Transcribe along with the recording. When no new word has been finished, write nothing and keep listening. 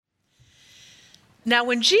Now,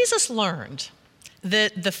 when Jesus learned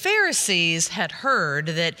that the Pharisees had heard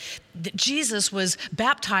that Jesus was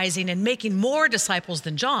baptizing and making more disciples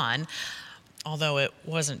than John, although it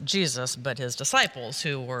wasn't Jesus but his disciples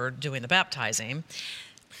who were doing the baptizing,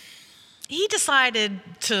 he decided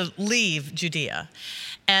to leave Judea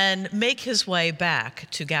and make his way back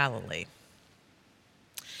to Galilee.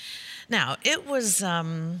 Now, it was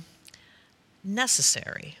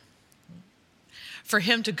necessary for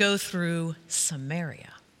him to go through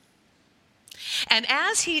Samaria. And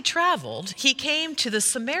as he traveled, he came to the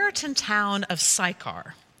Samaritan town of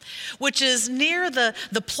Sychar, which is near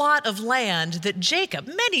the plot of land that Jacob,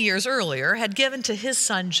 many years earlier, had given to his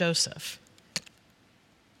son Joseph.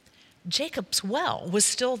 Jacob's well was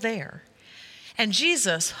still there. And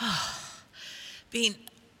Jesus, being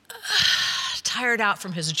tired out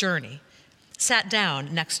from his journey, sat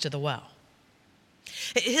down next to the well.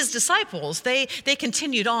 His disciples, they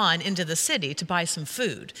continued on into the city to buy some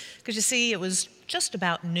food, because you see, it was just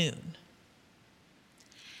about noon.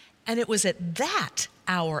 And it was at that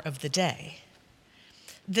hour of the day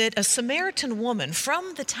that a Samaritan woman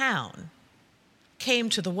from the town came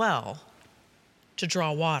to the well to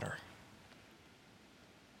draw water.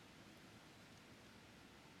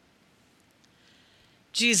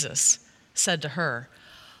 Jesus said to her,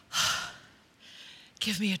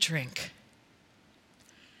 "Give me a drink."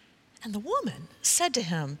 And the woman said to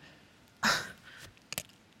him,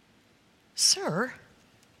 "Sir,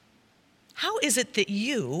 how is it that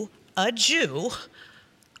you, a Jew,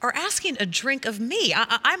 are asking a drink of me?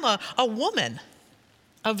 I'm a woman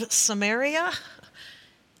of Samaria.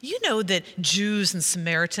 You know that Jews and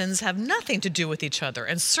Samaritans have nothing to do with each other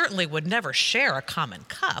and certainly would never share a common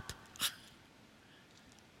cup."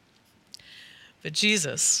 But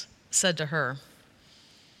Jesus said to her,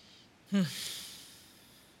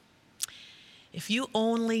 "If you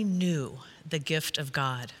only knew the gift of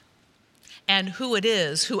God and who it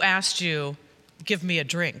is who asked you, 'Give me a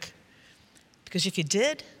drink,' because if you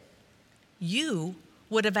did, you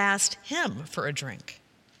would have asked him for a drink,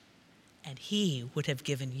 and he would have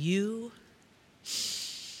given you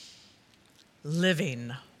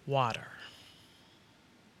living water."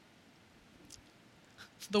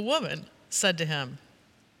 The woman said to him,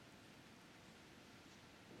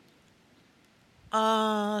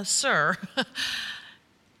 "Sir,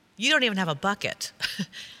 you don't even have a bucket,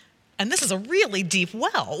 and this is a really deep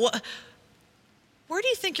well. Where do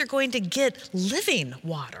you think you're going to get living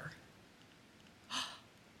water?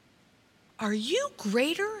 Are you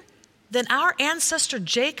greater than our ancestor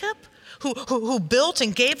Jacob, who built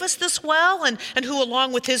and gave us this well, and who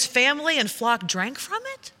along with his family and flock drank from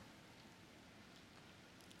it?"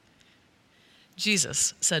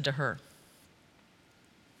 Jesus said to her,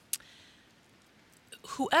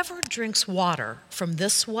 "Whoever drinks water from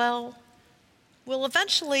this well will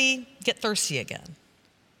eventually get thirsty again.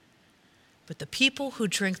 But the people who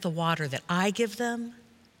drink the water that I give them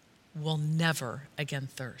will never again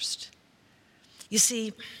thirst. You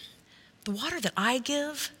see, the water that I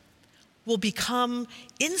give will become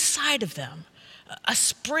inside of them a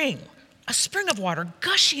spring of water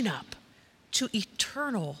gushing up to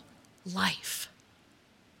eternal life."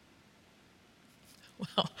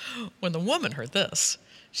 Well, when the woman heard this,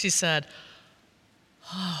 she said,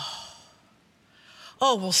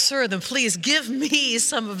 Oh, well, sir, then please give me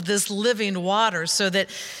some of this living water so that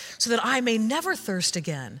I may never thirst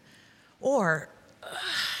again or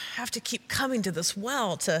have to keep coming to this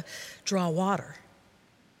well to draw water."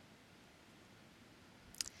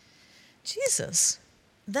 Jesus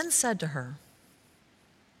then said to her,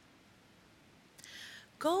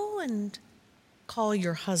 "Go and call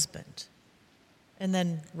your husband and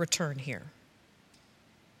then return here."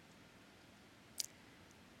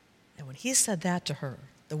 And when he said that to her,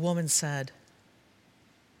 the woman said,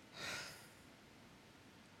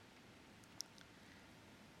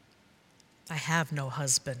 "I have no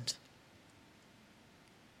husband."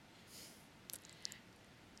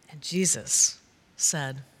 And Jesus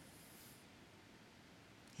said,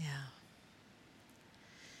 "Yeah,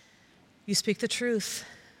 you speak the truth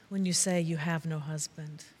when you say you have no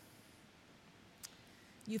husband.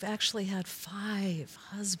 You've actually had 5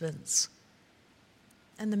 husbands,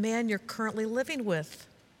 and the man you're currently living with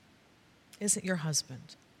isn't your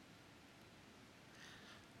husband."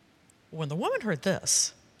 When the woman heard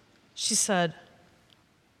this, she said,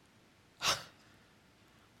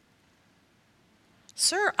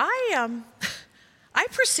 "Sir, I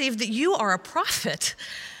perceive that you are a prophet.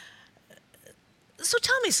 So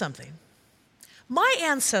tell me something. My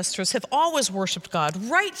ancestors have always worshiped God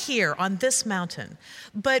right here on this mountain,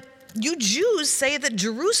 but you Jews say that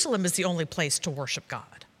Jerusalem is the only place to worship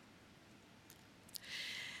God."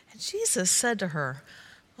 And Jesus said to her,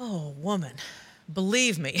 "Oh, woman,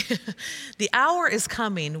 believe me, the hour is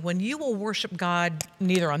coming when you will worship God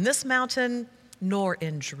neither on this mountain nor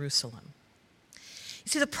in Jerusalem." You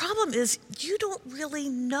see, the problem is you don't really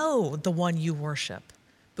know the one you worship.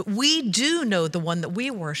 But we do know the one that we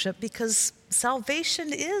worship because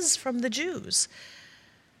salvation is from the Jews.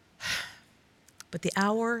 But the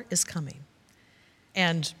hour is coming,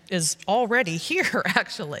 and is already here,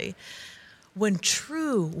 actually, when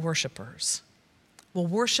true worshipers will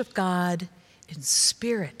worship God in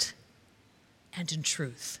spirit and in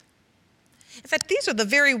truth. In fact, these are the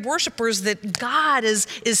very worshipers that God is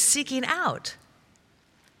seeking out,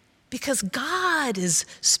 because God is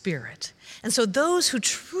spirit. And so those who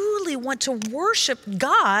truly want to worship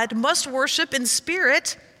God must worship in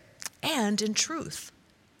spirit and in truth.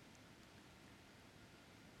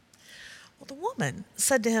 Well, the woman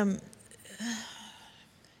said to him,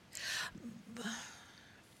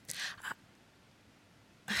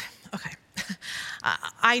 okay,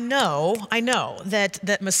 I know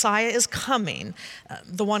that Messiah is coming,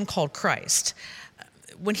 the one called Christ.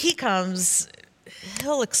 When he comes,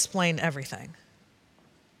 he'll explain everything.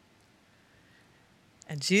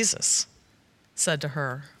 And Jesus said to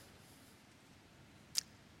her,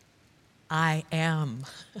 "I am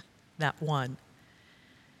that one.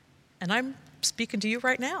 And I'm speaking to you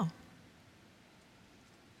right now."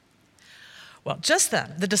 Well, just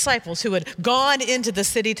then, the disciples who had gone into the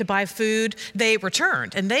city to buy food, they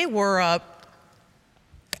returned, and they were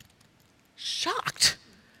shocked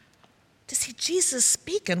to see Jesus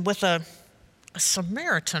speaking with a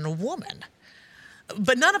Samaritan woman.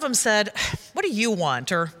 But none of them said, "What do you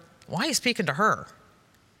want?" or "Why are you speaking to her?"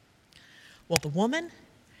 Well, the woman,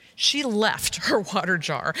 she left her water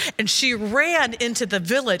jar and she ran into the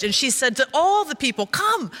village and she said to all the people,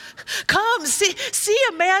 come, see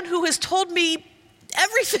a man who has told me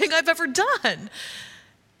everything I've ever done.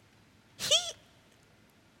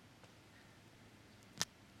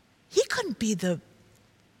 He couldn't be the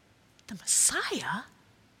Messiah,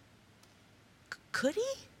 could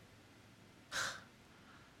he?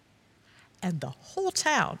 And the whole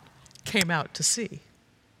town came out to see.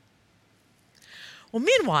 Well,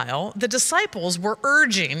 meanwhile, the disciples were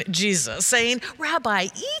urging Jesus, saying, "Rabbi,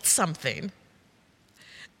 eat something."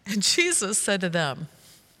 And Jesus said to them,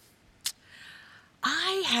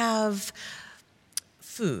 "I have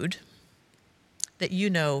food that you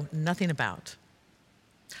know nothing about."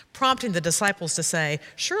 Prompting the disciples to say,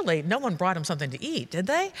 "Surely no one brought him something to eat, did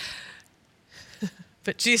they?"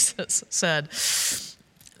 But Jesus said,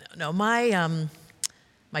 "No,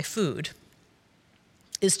 my food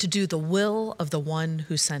is to do the will of the one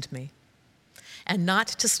who sent me, and not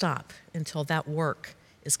to stop until that work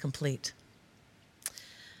is complete."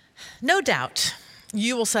 No doubt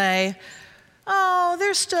you will say, "Oh,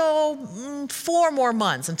 there's still 4 more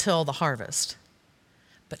months until the harvest."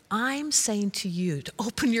 But I'm saying to you to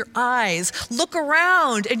open your eyes, look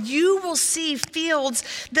around, and you will see fields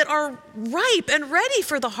that are ripe and ready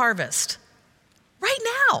for the harvest right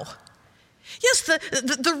now. Yes,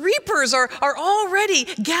 the reapers are already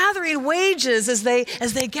gathering wages as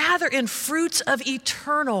they gather in fruits of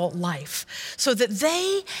eternal life, so that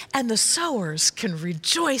they and the sowers can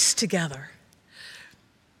rejoice together.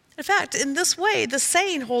 In fact, in this way, the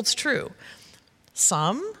saying holds true: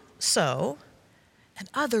 some sow and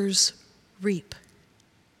others reap.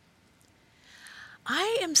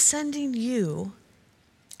 I am sending you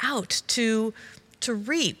out to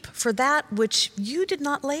reap for that which you did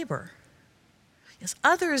not labor. Yes,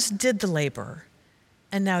 others did the labor,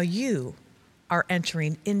 and now you are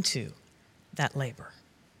entering into that labor.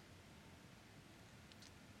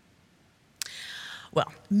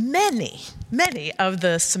 Well, many of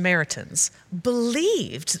the Samaritans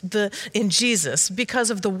believed in Jesus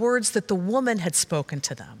because of the words that the woman had spoken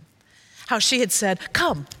to them. How she had said,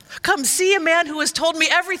 come, see a man who has told me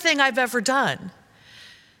everything I've ever done."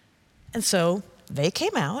 And so they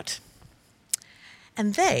came out,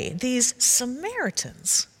 and these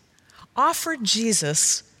Samaritans, offered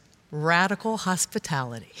Jesus radical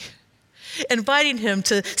hospitality, inviting him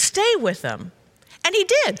to stay with them. And he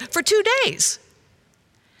did for 2 days.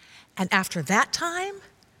 And after that time,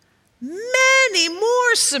 many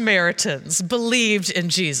more Samaritans believed in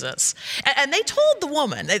Jesus. And they told the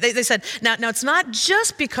woman, they said, now it's not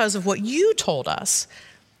just because of what you told us,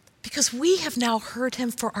 because we have now heard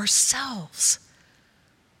him for ourselves.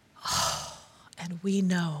 Oh, and we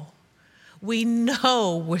know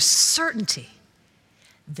with certainty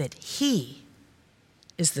that he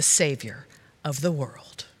is the Savior of the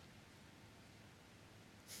world.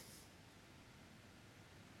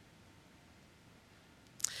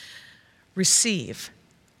 Receive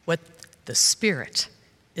what the Spirit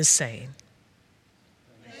is saying.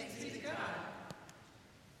 Thanks be to God.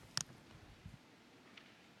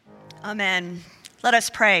 Amen. Let us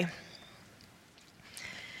pray.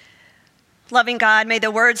 Loving God, may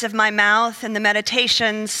the words of my mouth and the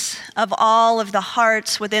meditations of all of the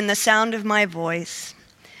hearts within the sound of my voice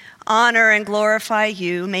honor and glorify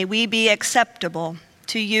you. May we be acceptable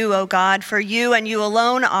to you, O God, for you and you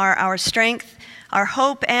alone are our strength, our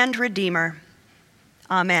hope and Redeemer.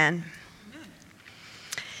 Amen.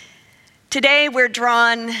 Today we're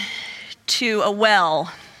drawn to a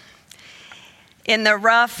well in the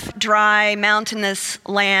rough, dry, mountainous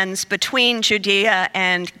lands between Judea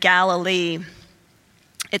and Galilee.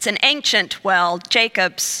 It's an ancient well,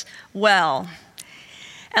 Jacob's well.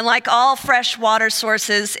 And like all fresh water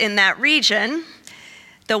sources in that region,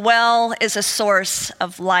 the well is a source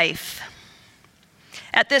of life.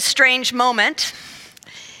 At this strange moment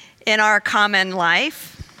in our common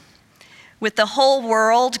life, with the whole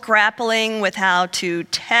world grappling with how to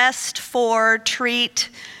test for, treat,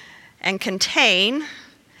 and contain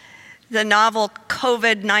the novel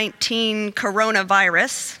COVID-19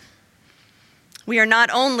 coronavirus, we are not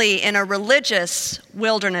only in a religious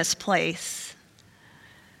wilderness place,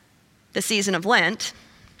 the season of Lent,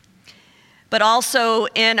 but also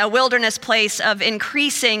in a wilderness place of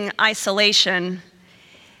increasing isolation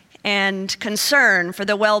and concern for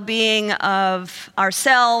the well-being of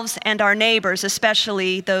ourselves and our neighbors,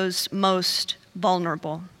 especially those most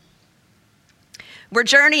vulnerable. We're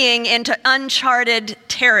journeying into uncharted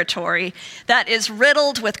territory that is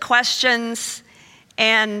riddled with questions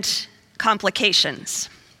and complications.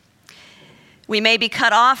 We may be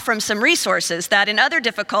cut off from some resources that in other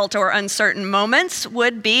difficult or uncertain moments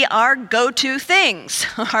would be our go-to things,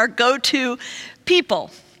 our go-to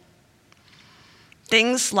people.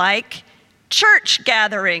 Things like church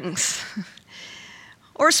gatherings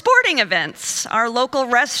or sporting events, our local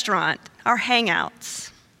restaurant, our hangouts.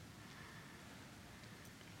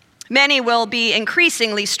 Many will be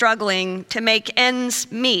increasingly struggling to make ends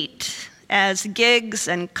meet as gigs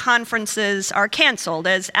and conferences are canceled,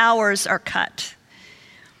 as hours are cut,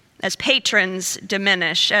 as patrons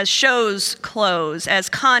diminish, as shows close, as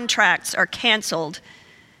contracts are canceled.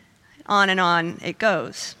 On and on it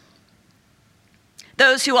goes.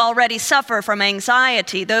 Those who already suffer from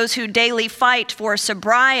anxiety, those who daily fight for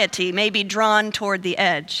sobriety may be drawn toward the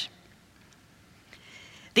edge.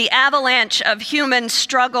 The avalanche of human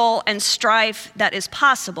struggle and strife that is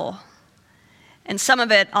possible, and some of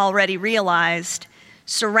it already realized,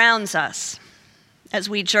 surrounds us as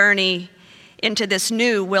we journey into this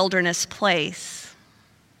new wilderness place.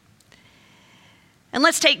 And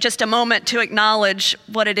let's take just a moment to acknowledge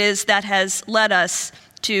what it is that has led us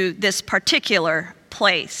to this particular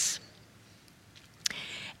place.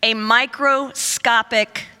 A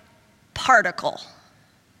microscopic particle.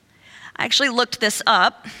 I actually looked this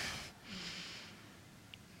up.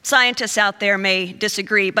 Scientists out there may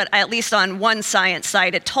disagree, but at least on one science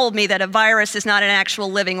site, it told me that a virus is not an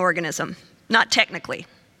actual living organism, not technically.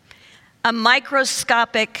 A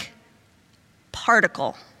microscopic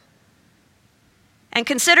particle. And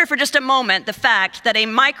consider for just a moment the fact that a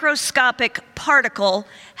microscopic particle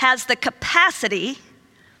has the capacity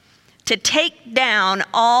to take down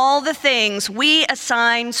all the things we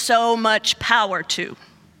assign so much power to.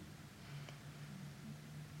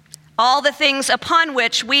 All the things upon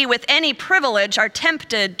which we, with any privilege, are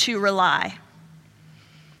tempted to rely.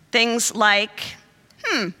 Things like,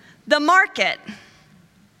 the market,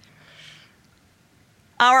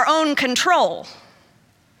 our own control,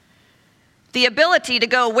 the ability to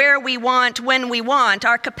go where we want, when we want,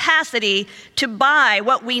 our capacity to buy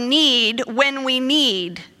what we need, when we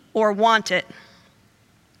need or want it.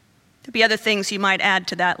 There'll be other things you might add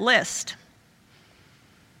to that list.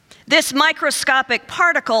 This microscopic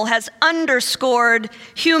particle has underscored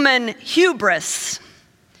human hubris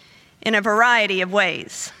in a variety of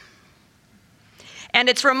ways. And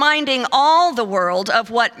it's reminding all the world of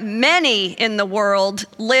what many in the world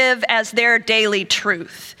live as their daily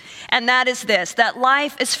truth. And that is this, that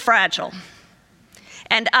life is fragile.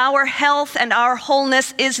 And our health and our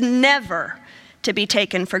wholeness is never to be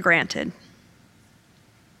taken for granted.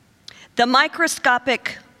 The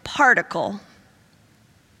microscopic particle,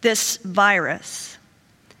 this virus,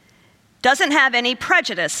 doesn't have any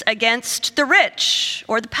prejudice against the rich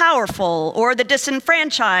or the powerful or the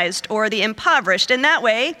disenfranchised or the impoverished. In that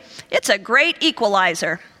way, it's a great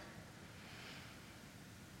equalizer.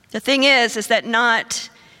 The thing is that not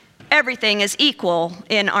everything is equal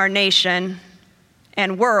in our nation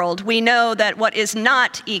and world. We know that what is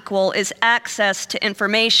not equal is access to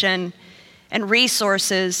information and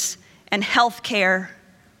resources and health care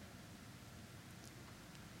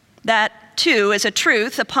That, too, is a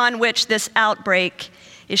truth upon which this outbreak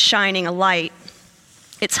is shining a light.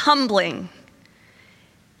 It's humbling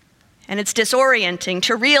and it's disorienting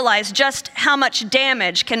to realize just how much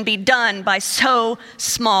damage can be done by so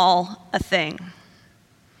small a thing.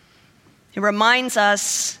 It reminds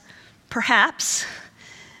us, perhaps,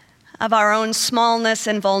 of our own smallness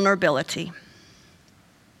and vulnerability.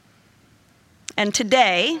 And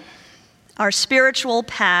today, our spiritual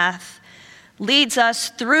path leads us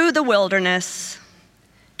through the wilderness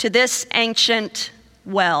to this ancient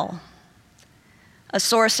well, a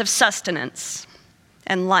source of sustenance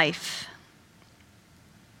and life.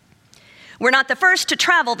 We're not the first to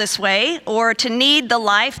travel this way or to need the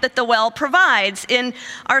life that the well provides. In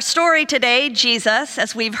our story today, Jesus,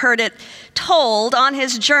 as we've heard it told, on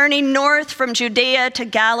his journey north from Judea to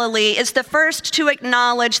Galilee, is the first to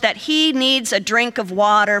acknowledge that he needs a drink of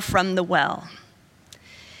water from the well.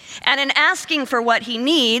 And in asking for what he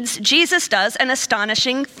needs, Jesus does an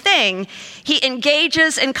astonishing thing. He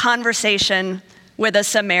engages in conversation with a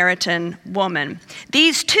Samaritan woman.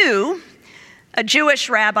 These two, a Jewish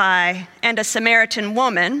rabbi and a Samaritan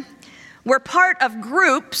woman, were part of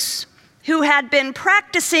groups who had been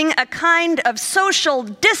practicing a kind of social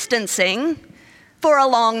distancing for a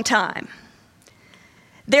long time.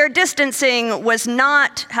 Their distancing was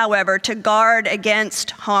not, however, to guard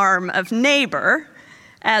against harm of neighbor,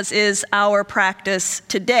 as is our practice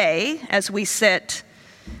today as we sit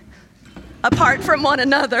apart from one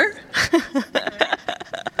another.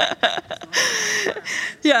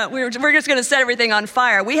 Yeah, we're just going to set everything on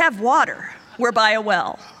fire. We have water. We're by a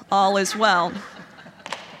well. All is well.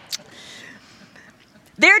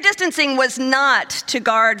 Their distancing was not to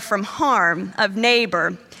guard from harm of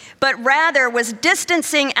neighbor, but rather was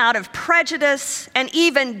distancing out of prejudice and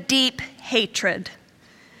even deep hatred.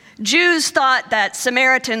 Jews thought that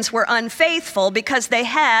Samaritans were unfaithful because they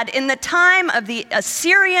had, in the time of the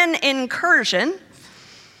Assyrian incursion,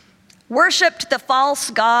 worshipped the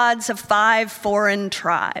false gods of 5 foreign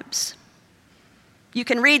tribes. You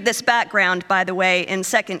can read this background, by the way, in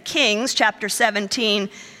 2 Kings chapter 17,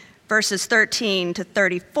 verses 13 to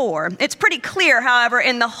 34. It's pretty clear, however,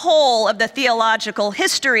 in the whole of the theological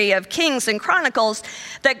history of Kings and Chronicles,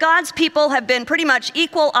 that God's people have been pretty much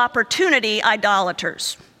equal opportunity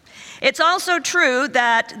idolaters. It's also true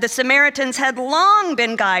that the Samaritans had long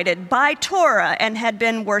been guided by Torah and had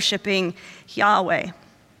been worshiping Yahweh.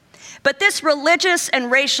 But this religious and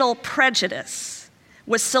racial prejudice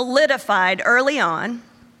was solidified early on,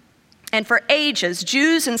 and for ages,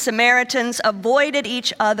 Jews and Samaritans avoided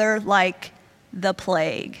each other like the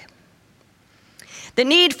plague. The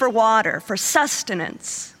need for water, for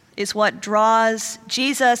sustenance, is what draws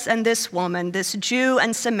Jesus and this woman, this Jew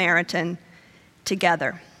and Samaritan,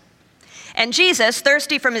 together. And Jesus,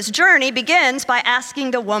 thirsty from his journey, begins by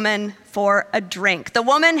asking the woman for a drink. The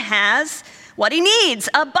woman has what he needs,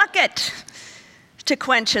 a bucket to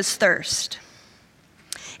quench his thirst.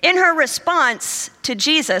 In her response to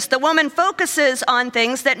Jesus, the woman focuses on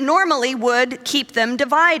things that normally would keep them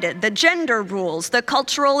divided: the gender rules, the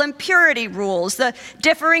cultural impurity rules, the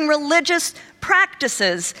differing religious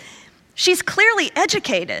practices. She's clearly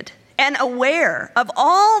educated and aware of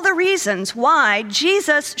all the reasons why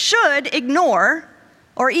Jesus should ignore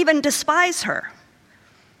or even despise her.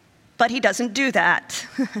 But he doesn't do that.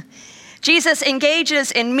 Jesus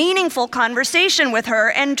engages in meaningful conversation with her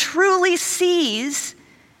and truly sees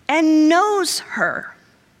and knows her.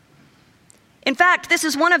 In fact, this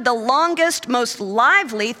is one of the longest, most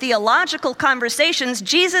lively theological conversations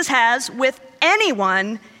Jesus has with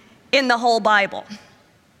anyone in the whole Bible.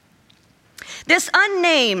 This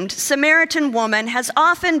unnamed Samaritan woman has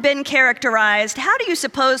often been characterized. How do you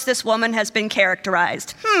suppose this woman has been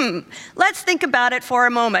characterized? Let's think about it for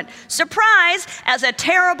a moment. Surprise, as a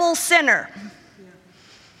terrible sinner.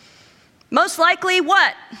 Most likely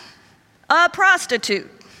what? A prostitute.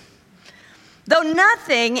 Though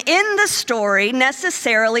nothing in the story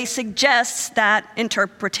necessarily suggests that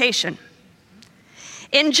interpretation.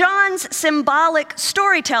 In John's symbolic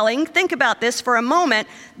storytelling, think about this for a moment,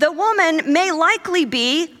 the woman may likely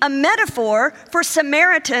be a metaphor for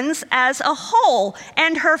Samaritans as a whole,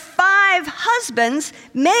 and her 5 husbands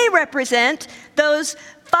may represent those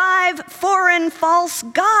 5 foreign false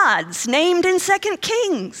gods named in 2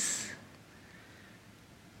 Kings.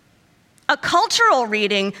 A cultural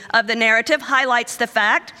reading of the narrative highlights the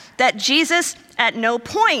fact that Jesus at no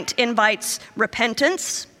point invites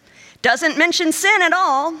repentance, doesn't mention sin at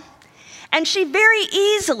all, and she very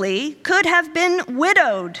easily could have been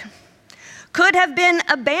widowed, could have been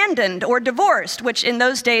abandoned or divorced, which in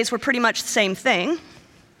those days were pretty much the same thing.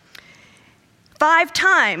 5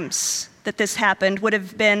 times that this happened would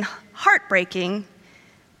have been heartbreaking,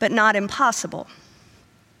 but not impossible.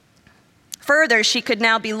 Further, she could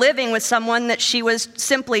now be living with someone that she was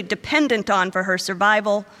simply dependent on for her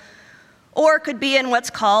survival, or could be in what's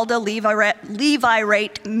called a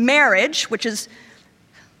Levirate marriage, which is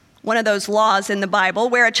one of those laws in the Bible,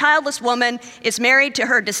 where a childless woman is married to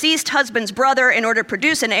her deceased husband's brother in order to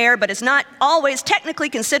produce an heir, but is not always technically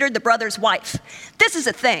considered the brother's wife. This is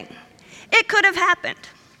a thing. It could have happened.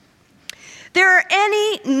 There are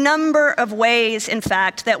any number of ways, in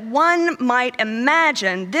fact, that one might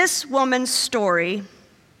imagine this woman's story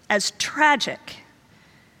as tragic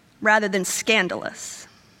rather than scandalous.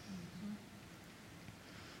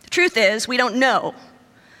 The truth is, we don't know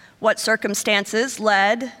what circumstances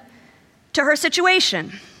led to her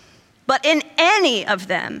situation. But in any of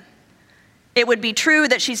them, it would be true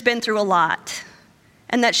that she's been through a lot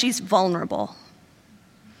and that she's vulnerable.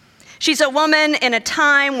 She's a woman in a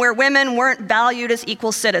time where women weren't valued as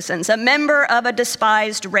equal citizens, a member of a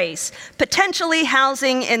despised race, potentially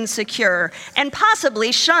housing insecure, and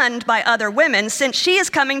possibly shunned by other women, since she is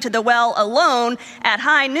coming to the well alone at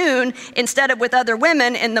high noon instead of with other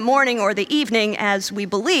women in the morning or the evening, as we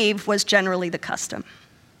believe was generally the custom.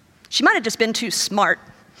 She might have just been too smart,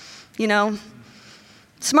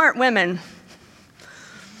 smart women.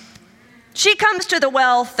 She comes to the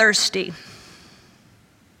well thirsty.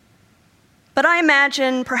 But I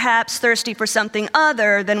imagine perhaps thirsty for something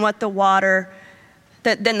other than the water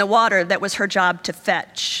that was her job to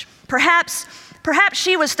fetch. Perhaps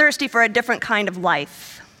she was thirsty for a different kind of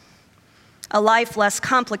life, a life less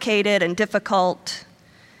complicated and difficult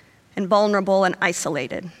and vulnerable and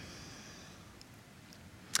isolated.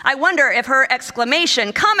 I wonder if her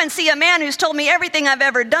exclamation, "Come and see a man who's told me everything I've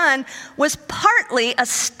ever done," was partly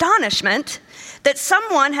astonishment that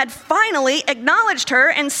someone had finally acknowledged her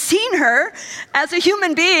and seen her as a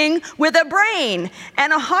human being with a brain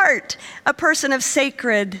and a heart, a person of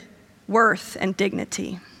sacred worth and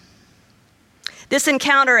dignity. This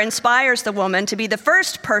encounter inspires the woman to be the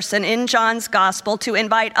first person in John's gospel to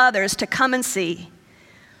invite others to come and see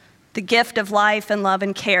the gift of life and love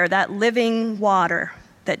and care, that living water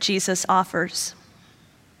that Jesus offers.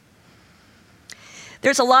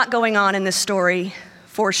 There's a lot going on in this story,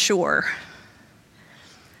 for sure.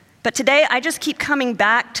 But today, I just keep coming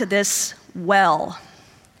back to this well,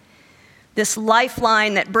 this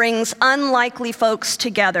lifeline that brings unlikely folks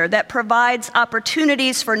together, that provides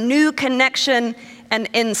opportunities for new connection and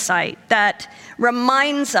insight, that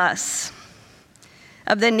reminds us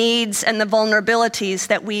of the needs and the vulnerabilities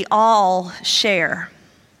that we all share,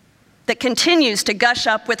 that continues to gush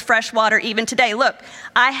up with fresh water even today. Look,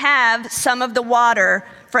 I have some of the water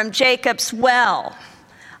from Jacob's well.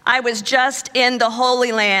 I was just in the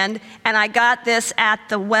Holy Land, and I got this at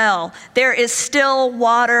the well. There is still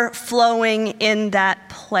water flowing in that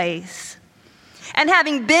place. And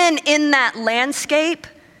having been in that landscape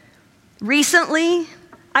recently,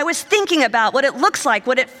 I was thinking about what it looks like,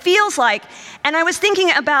 what it feels like, and I was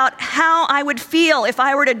thinking about how I would feel if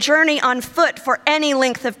I were to journey on foot for any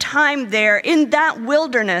length of time there in that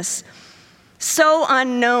wilderness, so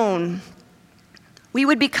unknown. We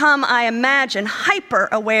would become, I imagine, hyper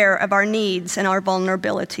aware of our needs and our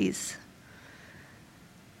vulnerabilities.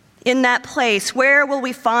 In that place, where will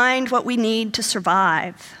we find what we need to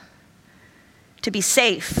survive, to be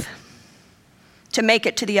safe, to make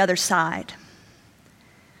it to the other side?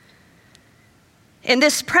 In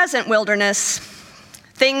this present wilderness,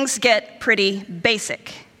 things get pretty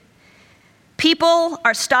basic. People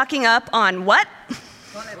are stocking up on what?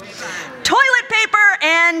 Toilet paper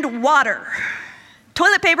and water.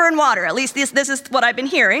 Toilet paper and water, at least this is what I've been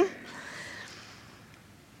hearing.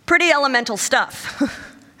 Pretty elemental stuff.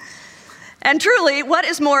 And truly, what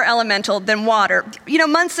is more elemental than water?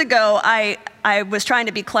 Months ago, I was trying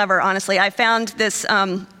to be clever, honestly. I found this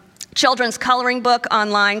children's coloring book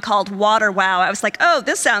online called Water Wow. I was like, oh,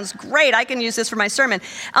 this sounds great. I can use this for my sermon.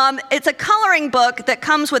 It's a coloring book that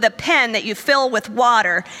comes with a pen that you fill with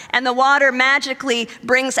water, and the water magically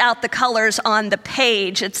brings out the colors on the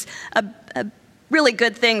page. It's a really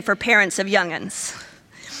good thing for parents of young'uns.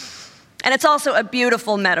 And it's also a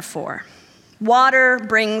beautiful metaphor. Water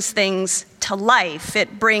brings things to life.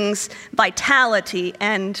 It brings vitality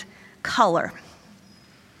and color.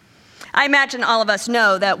 I imagine all of us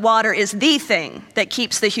know that water is the thing that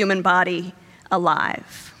keeps the human body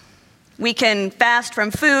alive. We can fast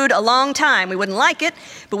from food a long time. We wouldn't like it,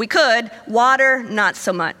 but we could. Water, not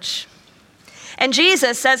so much. And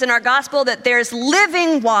Jesus says in our gospel that there's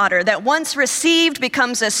living water that once received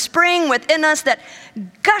becomes a spring within us that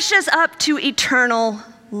gushes up to eternal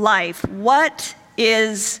life. What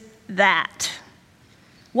is that?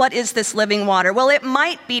 What is this living water? Well, it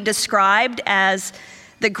might be described as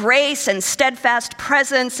the grace and steadfast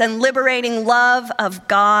presence and liberating love of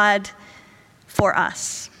God for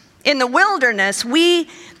us. In the wilderness, we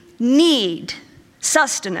need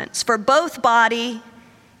sustenance for both body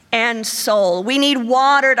and soul. We need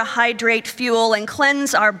water to hydrate, fuel, and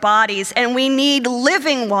cleanse our bodies, and we need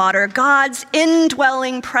living water, God's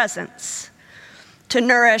indwelling presence, to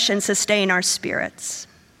nourish and sustain our spirits.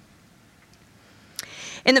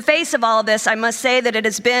 In the face of all this, I must say that it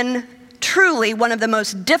has been truly one of the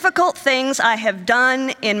most difficult things I have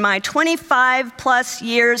done in my 25 plus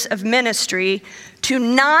years of ministry to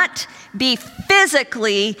not be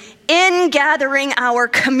physically in gathering our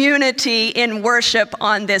community in worship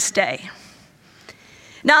on this day.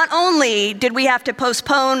 Not only did we have to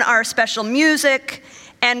postpone our special music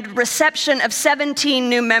and reception of 17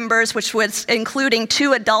 new members, which was including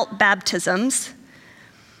 2 adult baptisms,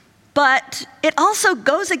 but it also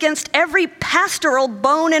goes against every pastoral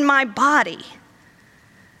bone in my body.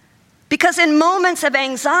 Because in moments of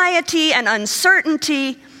anxiety and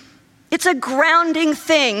uncertainty, it's a grounding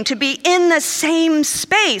thing to be in the same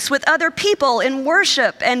space with other people in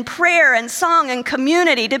worship and prayer and song and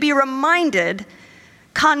community, to be reminded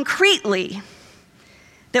concretely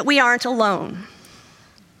that we aren't alone.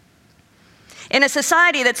 In a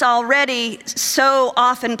society that's already so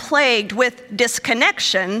often plagued with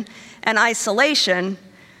disconnection and isolation,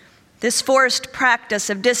 this forced practice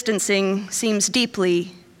of distancing seems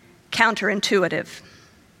deeply counterintuitive.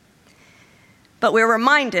 But we're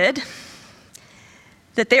reminded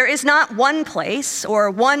that there is not one place or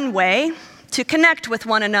one way to connect with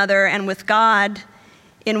one another and with God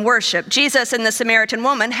in worship. Jesus and the Samaritan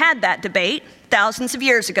woman had that debate thousands of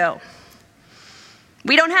years ago.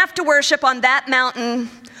 We don't have to worship on that mountain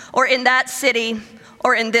or in that city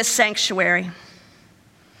or in this sanctuary.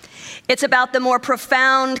 It's about the more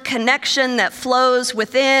profound connection that flows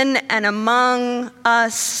within and among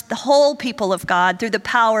us, the whole people of God, through the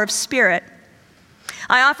power of Spirit.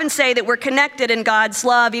 I often say that we're connected in God's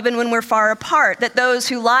love even when we're far apart, that those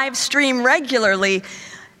who live stream regularly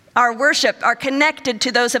our worship are connected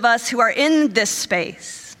to those of us who are in this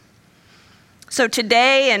space. So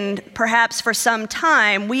today, and perhaps for some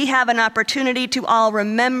time, we have an opportunity to all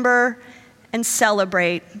remember and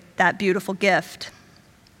celebrate that beautiful gift.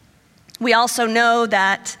 We also know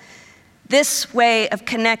that this way of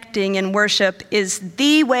connecting in worship is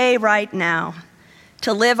the way right now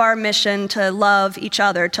to live our mission, to love each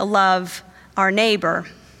other, to love our neighbor,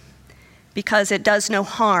 because it does no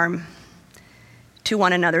harm to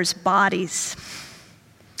one another's bodies.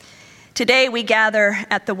 Today we gather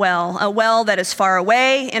at the well, a well that is far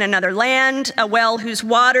away in another land, a well whose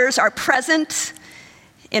waters are present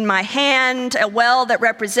in my hand, a well that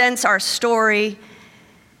represents our story,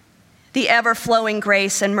 the ever-flowing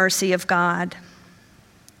grace and mercy of God.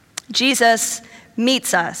 Jesus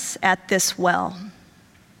meets us at this well.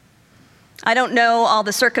 I don't know all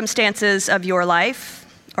the circumstances of your life,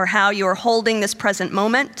 or how you're holding this present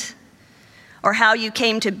moment, or how you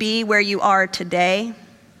came to be where you are today.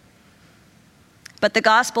 But the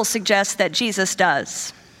gospel suggests that Jesus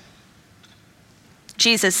does.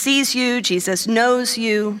 Jesus sees you, Jesus knows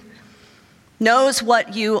you, knows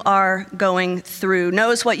what you are going through,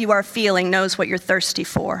 knows what you are feeling, knows what you're thirsty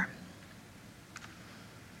for.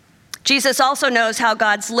 Jesus also knows how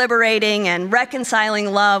God's liberating and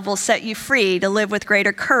reconciling love will set you free to live with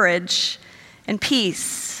greater courage and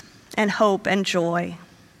peace and hope and joy.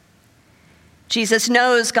 Jesus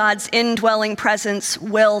knows God's indwelling presence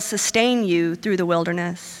will sustain you through the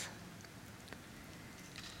wilderness.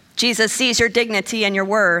 Jesus sees your dignity and your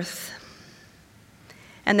worth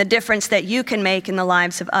and the difference that you can make in the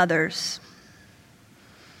lives of others.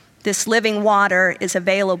 This living water is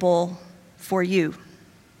available for you.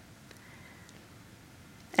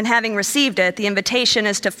 And having received it, the invitation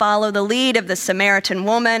is to follow the lead of the Samaritan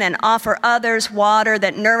woman and offer others water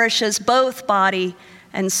that nourishes both body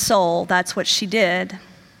and soul. That's what she did.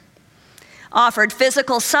 Offered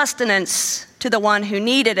physical sustenance to the one who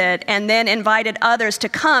needed it, and then invited others to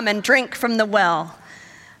come and drink from the well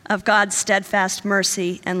of God's steadfast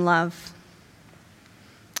mercy and love.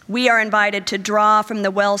 We are invited to draw from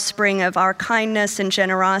the wellspring of our kindness and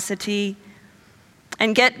generosity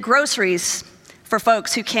and get groceries for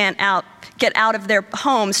folks who can't get out of their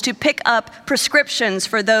homes, to pick up prescriptions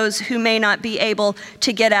for those who may not be able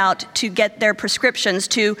to get out to get their prescriptions,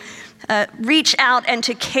 to reach out and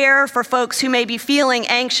to care for folks who may be feeling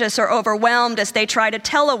anxious or overwhelmed as they try to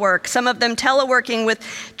telework, some of them teleworking with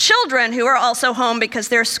children who are also home because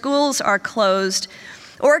their schools are closed,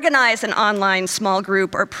 Organize an online small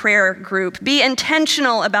group or prayer group. Be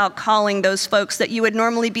intentional about calling those folks that you would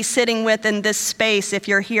normally be sitting with in this space if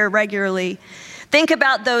you're here regularly. Think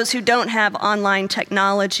about those who don't have online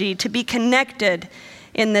technology to be connected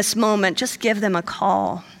in this moment. Just give them a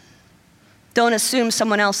call. Don't assume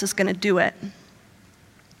someone else is going to do it.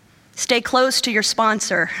 Stay close to your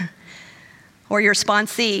sponsor or your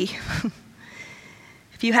sponsee.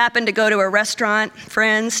 If you happen to go to a restaurant,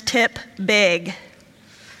 friends, tip big.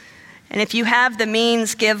 And if you have the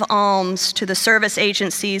means, give alms to the service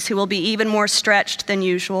agencies who will be even more stretched than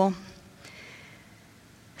usual.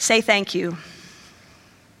 Say thank you.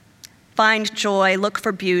 Find joy, look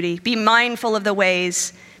for beauty. Be mindful of the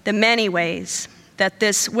ways, the many ways, that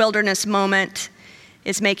this wilderness moment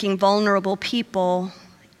is making vulnerable people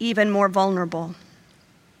even more vulnerable.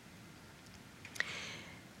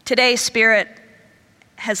 Today, Spirit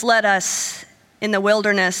has led us in the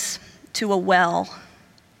wilderness to a well.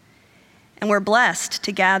 And we're blessed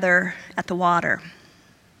to gather at the water,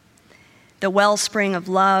 the wellspring of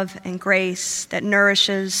love and grace that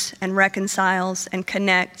nourishes and reconciles and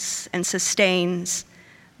connects and sustains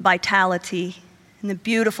vitality and the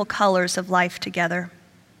beautiful colors of life together.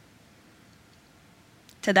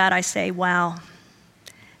 To that I say, wow,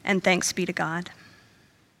 and thanks be to God.